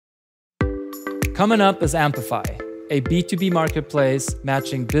Coming up is Amplifi, a B2B marketplace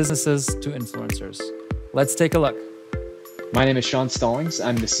matching businesses to influencers. Let's take a look. My name is Sean Stallings.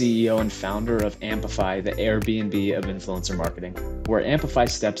 I'm the CEO and founder of Ampifi, the Airbnb of influencer marketing. Where Ampifi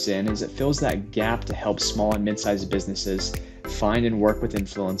steps in is it fills that gap to help small and mid-sized businesses find and work with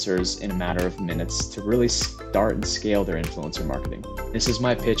influencers in a matter of minutes to really start and scale their influencer marketing. This is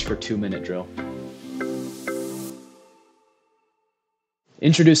my pitch for 2-minute drill.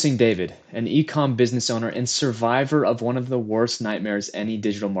 Introducing David, an e-com business owner and survivor of one of the worst nightmares any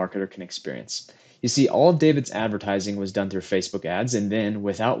digital marketer can experience. You see, all of David's advertising was done through Facebook ads, and then,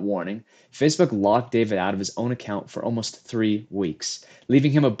 without warning, Facebook locked David out of his own account for almost 3 weeks,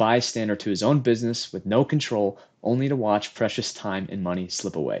 leaving him a bystander to his own business with no control, only to watch precious time and money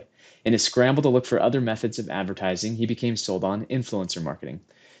slip away. In his scramble to look for other methods of advertising, he became sold on influencer marketing.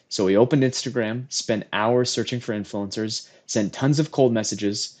 So he opened Instagram, spent hours searching for influencers, sent tons of cold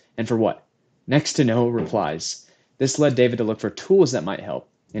messages, and for what? Next to no replies. This led David to look for tools that might help,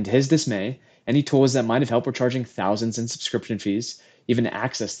 and to his dismay, any tools that might have helped were charging thousands in subscription fees, even to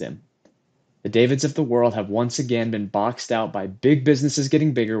access them. The Davids of the world have once again been boxed out by big businesses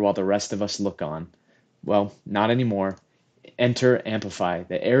getting bigger while the rest of us look on. Well, not anymore. Enter Amplifi,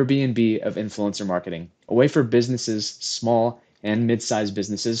 the Airbnb of influencer marketing, a way for businesses, small and mid-sized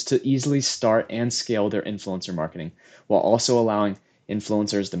businesses, to easily start and scale their influencer marketing, while also allowing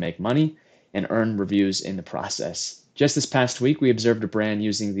influencers to make money and earn reviews in the process. Just this past week, we observed a brand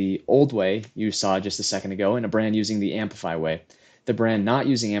using the old way you saw just a second ago and a brand using the Amplifi way. The brand not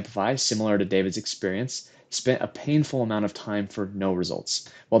using Amplifi, similar to David's experience, spent a painful amount of time for no results,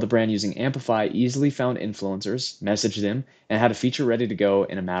 while the brand using Amplifi easily found influencers, messaged them, and had a feature ready to go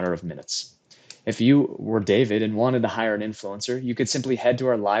in a matter of minutes. If you were David and wanted to hire an influencer, you could simply head to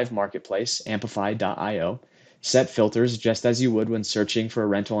our live marketplace, amplifi.io, set filters just as you would when searching for a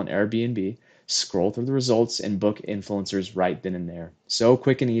rental on Airbnb, scroll through the results, and book influencers right then and there. So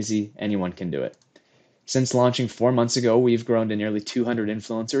quick and easy, anyone can do it. Since launching 4 months ago, we've grown to nearly 200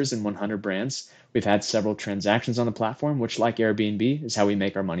 influencers and 100 brands. We've had several transactions on the platform, which, like Airbnb, is how we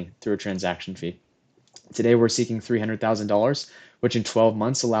make our money, through a transaction fee. Today, we're seeking $300,000, which in 12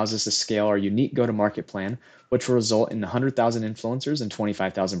 months allows us to scale our unique go-to-market plan, which will result in 100,000 influencers and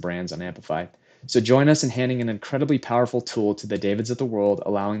 25,000 brands on Amplifi. So join us in handing an incredibly powerful tool to the Davids of the world,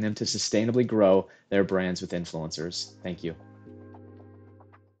 allowing them to sustainably grow their brands with influencers. Thank you.